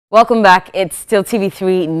Welcome back. It's still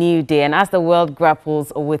TV3 New Day, and as the world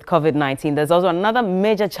grapples with COVID-19, there's also another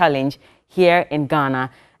major challenge here in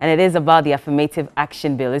Ghana, and it is about the Affirmative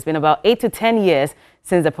Action Bill. It's been about 8 to 10 years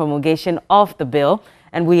since the promulgation of the bill,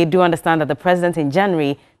 and we do understand that the president in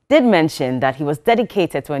January did mention that he was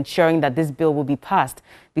dedicated to ensuring that this bill will be passed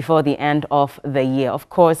before the end of the year. Of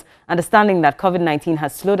course, understanding that COVID-19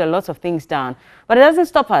 has slowed a lot of things down, but it doesn't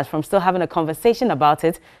stop us from still having a conversation about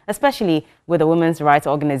it, especially with the women's rights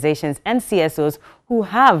organizations and CSOs who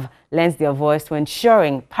have lent their voice to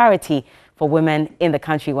ensuring parity for women in the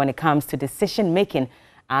country when it comes to decision-making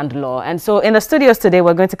and law. And so in the studios today,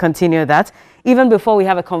 we're going to continue that, even before we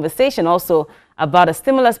have a conversation also about a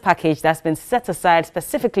stimulus package that's been set aside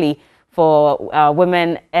specifically for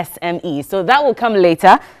women SMEs. So that will come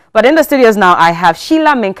later. But in the studios now, I have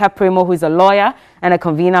Sheila Minka Primo, who is a lawyer and a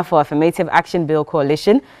convener for Affirmative Action Bill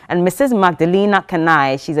Coalition, and Mrs. Magdalena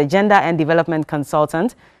Kanai. She's a gender and development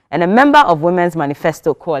consultant and a member of Women's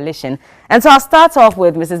Manifesto Coalition. And so I'll start off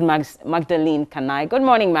with Mrs. Magdalena Kanai. Good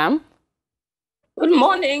morning, ma'am. Good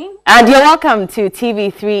morning. And you're welcome to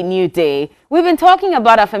TV3 New Day. We've been talking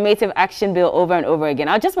about Affirmative Action Bill over and over again.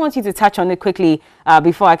 I just want you to touch on it quickly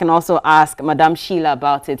before I can also ask Madam Sheila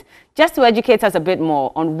about it, just to educate us a bit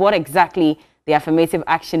more on what exactly the Affirmative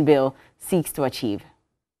Action Bill seeks to achieve.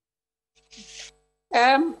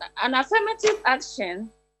 An affirmative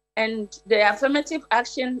action and the Affirmative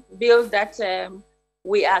Action Bill that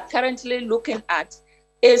we are currently looking at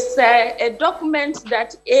is a document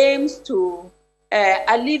that aims to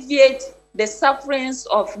alleviate the sufferings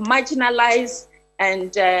of marginalized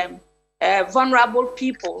and vulnerable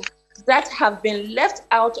people that have been left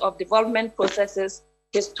out of development processes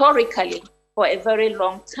historically for a very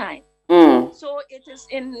long time. So it is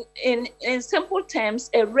in simple terms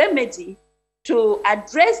a remedy to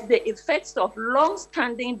address the effects of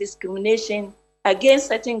long-standing discrimination against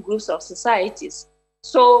certain groups of societies.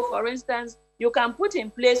 So for instance, you can put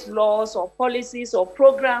in place laws or policies or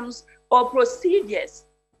programs or procedures,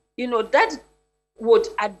 that would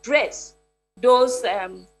address those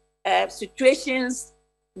situations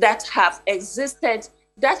that have existed,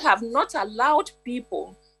 that have not allowed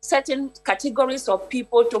people, certain categories of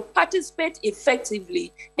people, to participate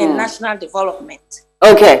effectively in national development.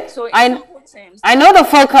 Okay. So I know the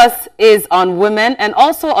focus is on women and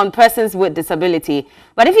also on persons with disability,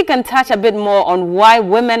 but if you can touch a bit more on why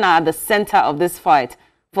women are at the center of this fight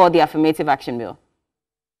for the Affirmative Action Bill.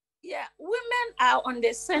 Yeah, women are on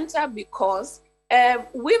the center because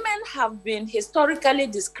women have been historically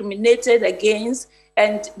discriminated against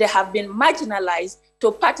and they have been marginalized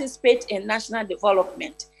to participate in national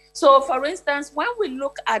development. So, for instance, when we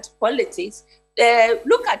look at politics,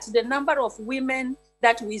 look at the number of women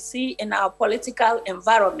that we see in our political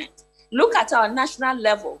environment. Look at our national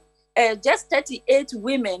level, just 38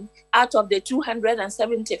 women out of the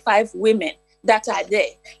 275 women that are there.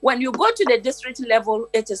 When you go to the district level,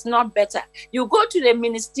 it is not better. You go to the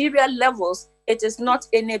ministerial levels, it is not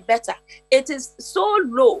any better. It is so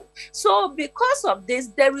low. So because of this,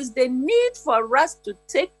 there is the need for us to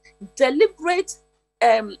take deliberate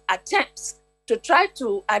attempts to try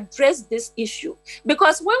to address this issue.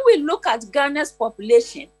 Because when we look at Ghana's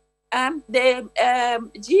population, the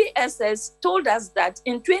GSS told us that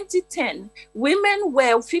in 2010, women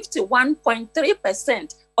were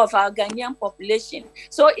 51.3% of our Ghanaian population.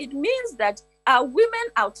 So it means that our women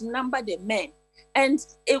outnumber the men. And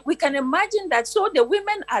if we can imagine that, so the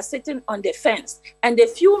women are sitting on the fence and the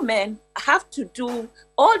few men have to do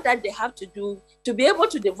all that they have to do to be able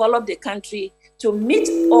to develop the country, to meet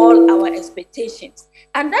all our expectations.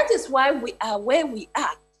 And that is why we are where we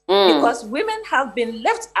are, because women have been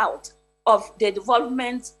left out of the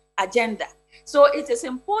development agenda. So it is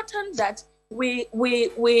important that we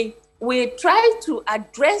try to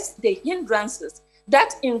address the hindrances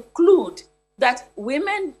that include that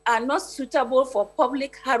women are not suitable for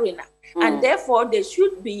public arena, and therefore they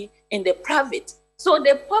should be in the private. So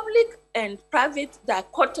the public and private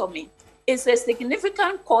dichotomy is a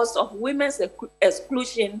significant cause of women's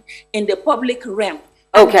exclusion in the public realm.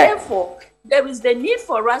 Okay. And therefore, there is the need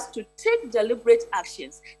for us to take deliberate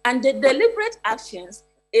actions. And the deliberate actions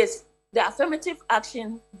is the Affirmative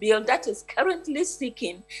Action Bill that is currently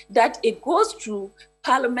seeking that it goes through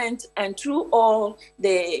Parliament and through all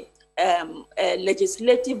the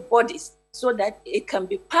legislative bodies so that it can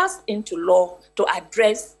be passed into law to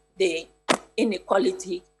address the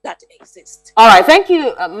inequality that exists. All right, thank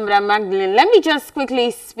you, Madam Magdalene. Let me just quickly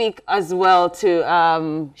speak as well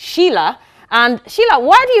to Sheila. And Sheila,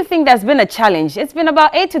 why do you think there's been a challenge? It's been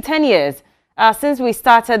about 8 to 10 years since we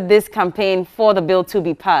started this campaign for the bill to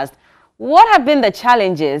be passed. What have been the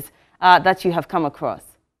challenges that you have come across?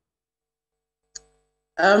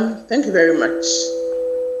 Thank you very much.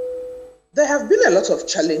 There have been a lot of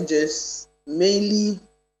challenges, mainly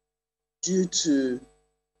due to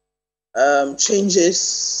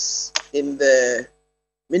changes in the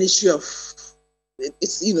Ministry of.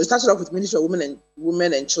 It's it started off with Ministry of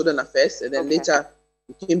Women and Children Affairs, and then later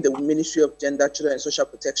became the Ministry of Gender, Children and Social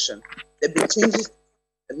Protection. There have been changes.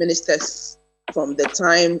 The ministers from the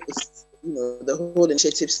time the whole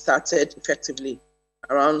initiative started effectively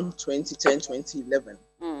around 2010, 2011.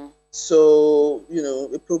 So,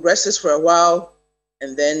 it progresses for a while,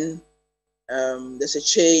 and then there's a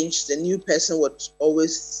change. The new person would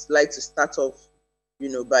always like to start off,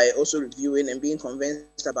 by also reviewing and being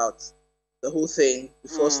convinced about the whole thing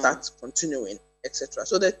before start continuing, etc.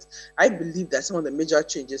 So that I believe that some of the major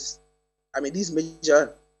changes, these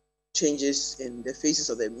major changes in the faces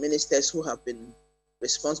of the ministers who have been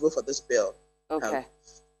responsible for this bill have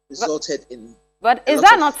resulted in. But is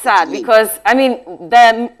that not sad? Because,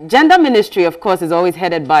 the gender ministry, of course, is always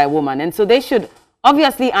headed by a woman. And so they should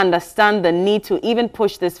obviously understand the need to even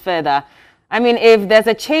push this further. If there's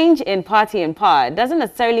a change in party and power, it doesn't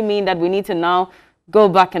necessarily mean that we need to now go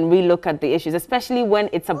back and relook at the issues, especially when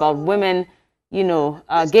it's about women,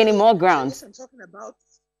 gaining more ground. I'm talking about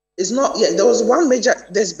is not, there was one major,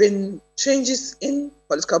 there's been changes in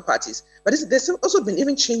political parties, but there's also been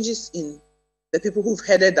even changes in the people who've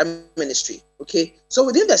headed the ministry. Okay, so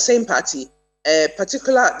within the same party, I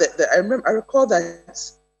recall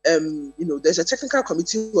that there's a technical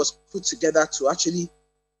committee was put together to actually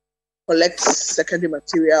collect secondary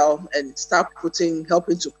material and start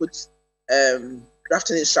helping to put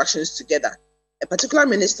drafting instructions together. A particular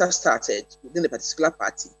minister started within a particular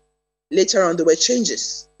party. Later on, there were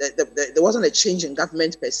changes. There wasn't a change in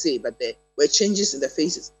government per se, but there were changes in the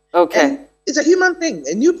faces. Okay, and it's a human thing.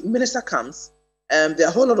 A new minister comes. There are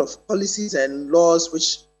a whole lot of policies and laws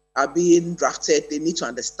which are being drafted. They need to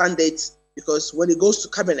understand it, because when it goes to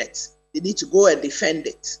cabinet, they need to go and defend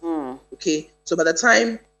it. Okay, so by the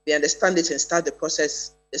time they understand it and start the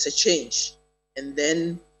process, there's a change. And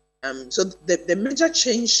then, so the major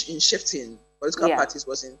change in shifting political parties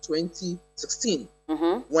was in 2016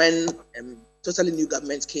 when totally new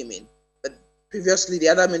government came in. But previously, the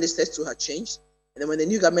other ministers too had changed. And then when the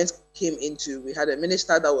new government came into, we had a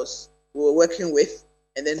minister that we were working with,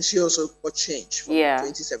 and then she also got changed from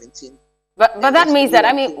 2017. But that means that,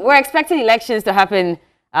 we're expecting elections to happen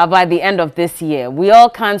by the end of this year. We all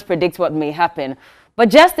can't predict what may happen. But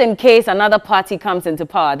just in case another party comes into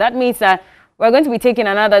power, that means that we're going to be taking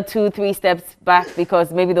another 2-3 steps back,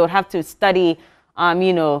 because maybe they would have to study,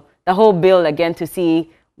 the whole bill again to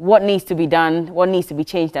see what needs to be done, what needs to be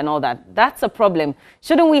changed and all that. That's a problem.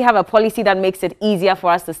 Shouldn't we have a policy that makes it easier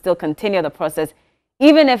for us to still continue the process,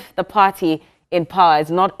 even if the party in power is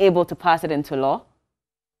not able to pass it into law?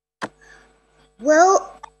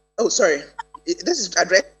 Well, sorry. This is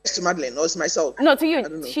addressed to Madeleine, or it's myself? No, to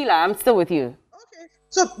you, Sheila. I'm still with you. Okay.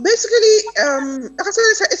 So basically, like I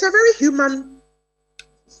said, it's a very human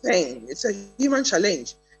thing. It's a human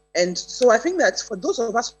challenge. And so I think that for those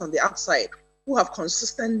of us from the outside who have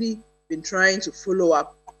consistently been trying to follow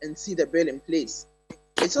up and see the bill in place,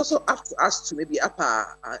 it's also up to us to maybe up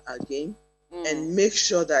our game and make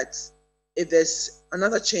sure that if there's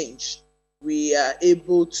another change, we are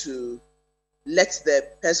able to let the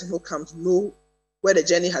person who comes know where the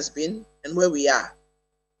journey has been and where we are,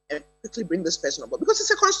 and quickly bring this person on board, because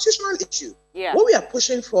it's a constitutional issue. What we are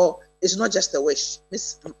pushing for is not just a wish.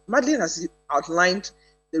 Ms. Madeleine has outlined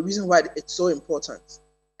the reason why it's so important.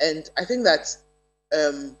 And I think that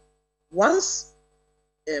once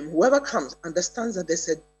whoever comes understands that there's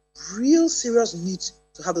a real serious need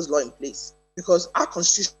to have this law in place, because our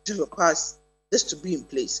constitution requires this to be in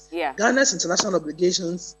place. Ghana's international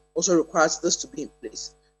obligations also requires this to be in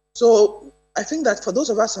place. So I think that for those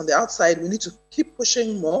of us on the outside, we need to keep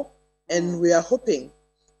pushing more, and we are hoping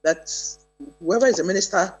that whoever is a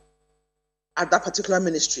minister at that particular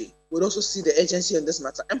ministry would also see the urgency on this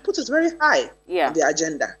matter and put it very high on the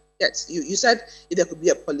agenda. Yes, you said if there could be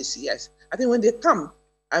a policy. Yes, I think when they come,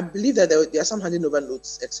 I believe that there are some handing over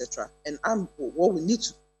notes, etc. And what we need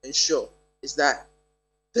to ensure is that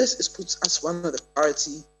this is put as one of the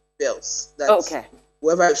priority bills. That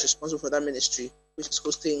whoever is responsible for that ministry, which is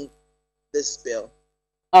hosting this bill.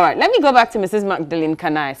 All right, let me go back to Mrs. Magdalene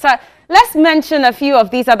Kanai. So let's mention a few of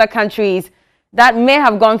these other countries that may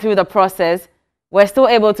have gone through the process. We're still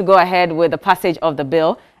able to go ahead with the passage of the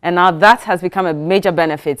bill, and now that has become a major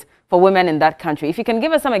benefit for women in that country. If you can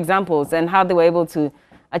give us some examples and how they were able to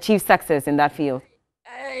achieve success in that field.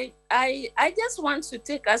 I just want to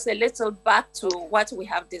take us a little back to what we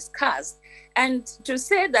have discussed, and to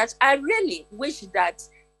say that I really wish that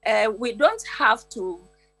we don't have to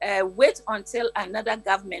wait until another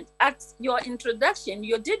government. At your introduction,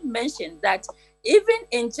 you did mention that even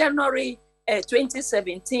in January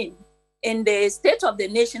 2017, in the State of the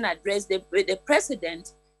Nation address, the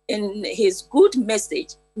president, in his good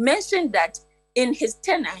message, mentioned that in his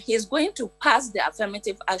tenure, he's going to pass the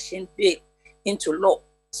affirmative action bill into law.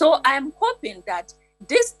 So I'm hoping that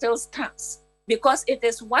this still stands because it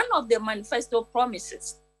is one of the manifesto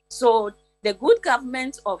promises. So the good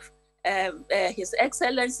government of His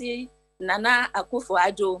Excellency Nana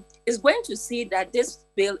Akufo-Addo is going to see that this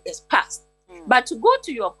bill is passed. But to go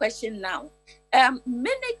to your question now,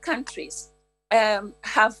 many countries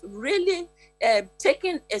have really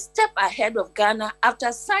taken a step ahead of Ghana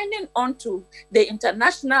after signing on to the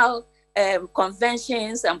international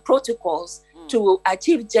conventions and protocols to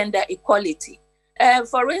achieve gender equality.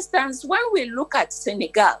 For instance, when we look at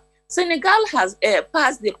Senegal, Senegal has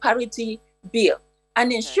passed the parity bill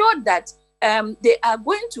and ensured that they are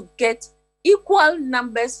going to get equal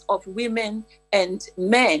numbers of women and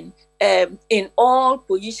men in all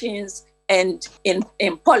positions and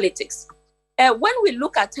in politics. When we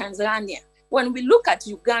look at Tanzania, when we look at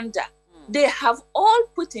Uganda, they have all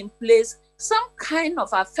put in place some kind of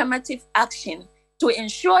affirmative action to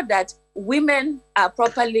ensure that women are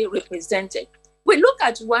properly represented. We look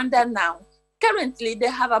at Rwanda now. Currently, they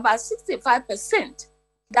have about 65%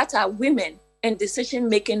 that are women in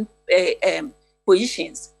decision-making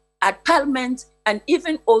positions at parliament and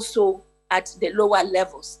even also at the lower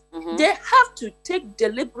levels. They have to take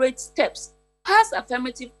deliberate steps, pass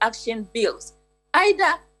affirmative action bills,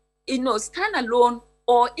 either stand alone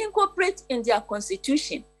or incorporate in their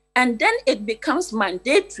constitution. And then it becomes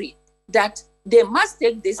mandatory that they must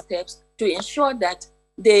take these steps to ensure that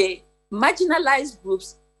the marginalized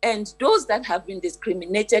groups and those that have been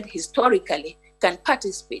discriminated historically can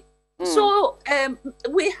participate. So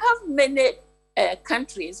we have many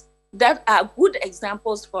countries that are good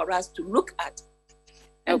examples for us to look at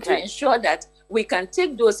and to ensure that we can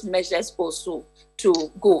take those measures also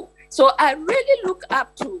to go. So I really look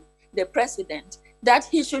up to the president that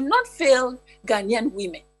he should not fail Ghanaian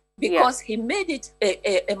women because he made it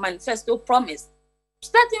a manifesto promise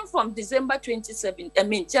starting from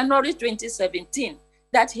January 2017,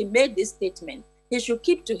 that he made this statement. He should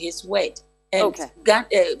keep to his word, and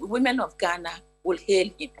women of Ghana will hail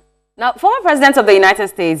him. Now, former President of the United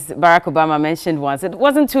States, Barack Obama, mentioned once, it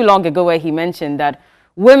wasn't too long ago where he mentioned that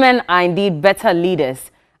women are indeed better leaders,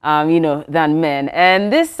 than men.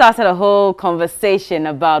 And this started a whole conversation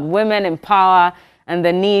about women in power and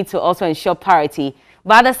the need to also ensure parity.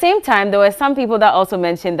 But at the same time, there were some people that also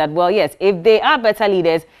mentioned that, well, yes, if they are better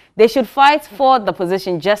leaders, they should fight for the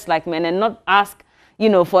position just like men and not ask,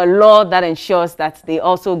 for a law that ensures that they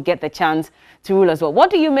also get the chance to rule as well. What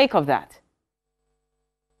do you make of that?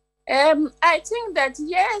 I think that,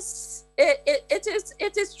 yes,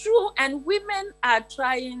 it is true, and women are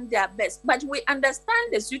trying their best. But we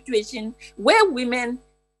understand the situation where women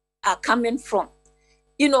are coming from.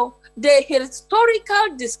 The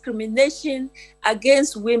historical discrimination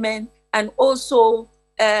against women and also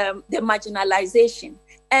the marginalization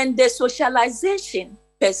and the socialization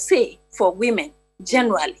per se for women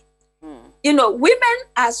generally. Women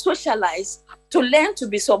are socialized to learn to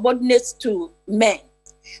be subordinates to men.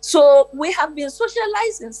 So we have been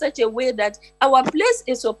socialized in such a way that our place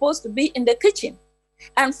is supposed to be in the kitchen.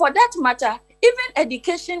 And for that matter, even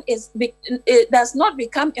education does not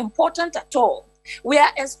become important at all. We are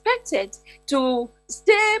expected to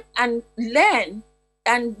stay and learn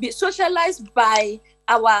and be socialized by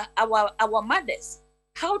our mothers,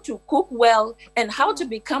 how to cook well and how to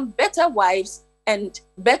become better wives and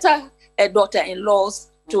better daughter-in-laws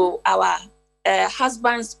to our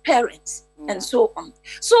husband's parents and so on.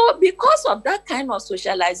 So because of that kind of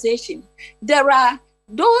socialization, there are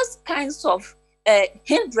those kinds of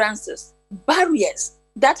hindrances, barriers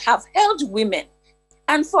that have held women.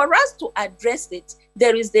 And for us to address it,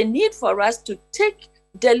 there is the need for us to take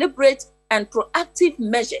deliberate and proactive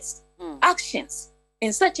measures, actions,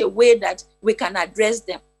 in such a way that we can address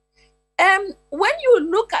them. When you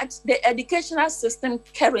look at the educational system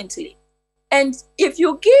currently, and if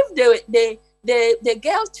you give the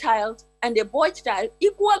girl child and the boy child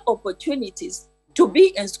equal opportunities to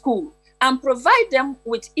be in school and provide them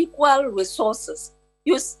with equal resources,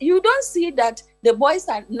 you don't see that the boys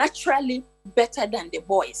are naturally better than the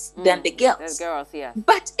boys, than the girls. The girls, yeah.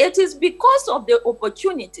 But it is because of the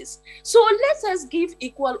opportunities. So let us give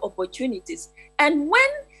equal opportunities. And when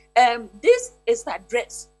this is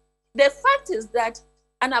addressed, the fact is that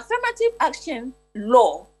an affirmative action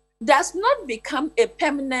law does not become a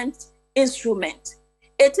permanent instrument.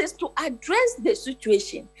 It is to address the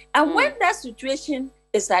situation. And when that situation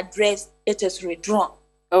is addressed, it is withdrawn.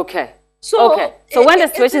 Okay. So, So when the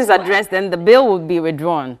situation is addressed, then the bill will be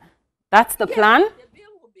withdrawn. That's the plan? The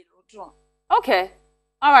bill will be withdrawn. Okay.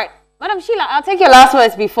 All right. Madam Sheila, I'll take your last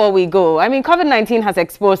words before we go. I mean, COVID-19 has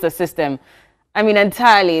exposed the system, I mean,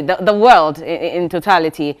 entirely, the world in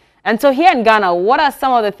totality. And so here in Ghana, what are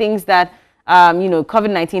some of the things that, you know,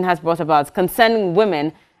 COVID-19 has brought about concerning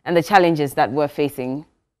women and the challenges that we're facing?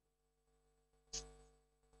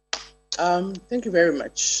 Thank you very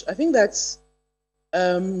much. I think that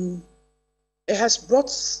it has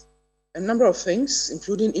brought a number of things,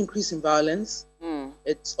 including increase in violence.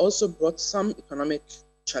 It's also brought some economic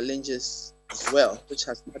challenges as well, which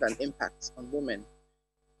has had an impact on women.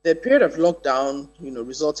 The period of lockdown, you know,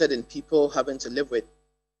 resulted in people having to live with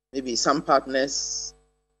maybe some partners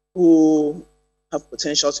who have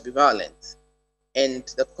potential to be violent, and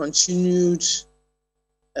the continued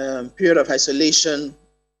period of isolation,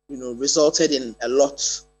 you know, resulted in a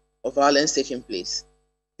lot of violence taking place.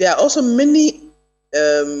 There are also many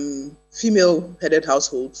female-headed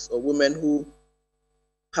households or women who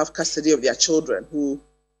have custody of their children, who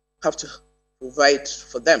have to provide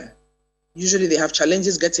for them. Usually they have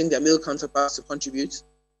challenges getting their male counterparts to contribute,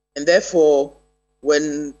 and therefore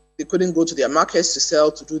when they couldn't go to their markets to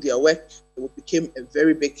sell, to do their work, it became a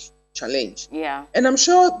very big challenge. Yeah. And I'm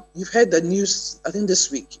sure you've heard the news, I think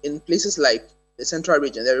this week, in places like the Central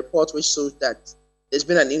Region, the report which showed that there's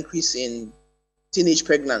been an increase in teenage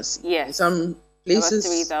pregnancy. Yes. In some places,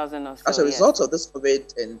 3,000 or so, as a result of this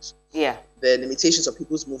COVID and the limitations of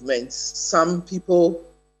people's movements, some people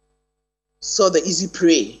saw the easy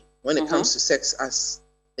prey when it comes to sex as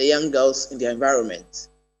the young girls in their environment.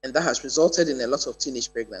 And that has resulted in a lot of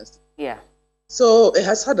teenage pregnancy. Yeah. So it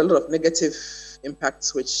has had a lot of negative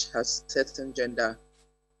impacts, which has certain gender.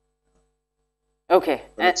 Okay.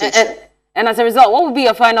 And as a result, what would be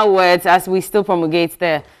your final words as we still promulgate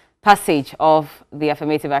the passage of the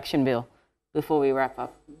Affirmative Action Bill before we wrap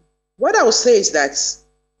up? What I would say is that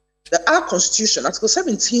our Constitution, Article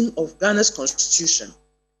 17 of Ghana's Constitution,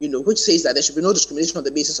 you know, which says that there should be no discrimination on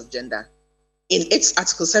the basis of gender, in its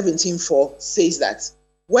Article 17.4 says that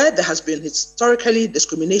where there has been historically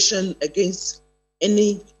discrimination against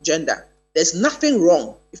any gender, there's nothing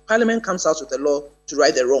wrong if Parliament comes out with a law to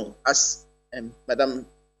right the wrong, as Madam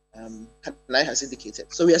Kanai has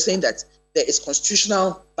indicated. So we are saying that there is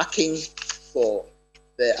constitutional backing for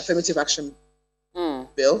the Affirmative Action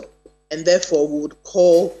Bill, and therefore we would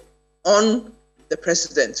call on the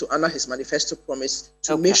President to honor his manifesto promise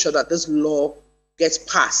to make sure that this law gets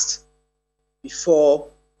passed before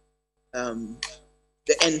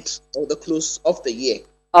the end or the close of the year.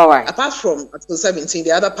 All right. Apart from Article 17,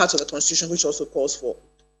 the other part of the Constitution which also calls for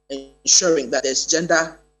ensuring that there's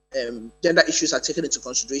gender issues are taken into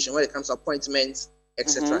consideration when it comes to appointments,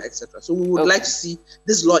 etc., etc. So we would like to see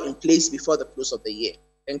this law in place before the close of the year.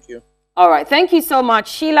 Thank you. All right. Thank you so much.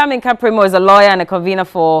 Sheila Minka-Primo is a lawyer and a convener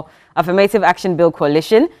for Affirmative Action Bill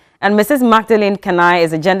Coalition. And Mrs. Magdalene Kanai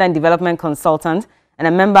is a gender and development consultant and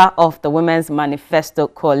a member of the Women's Manifesto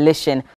Coalition.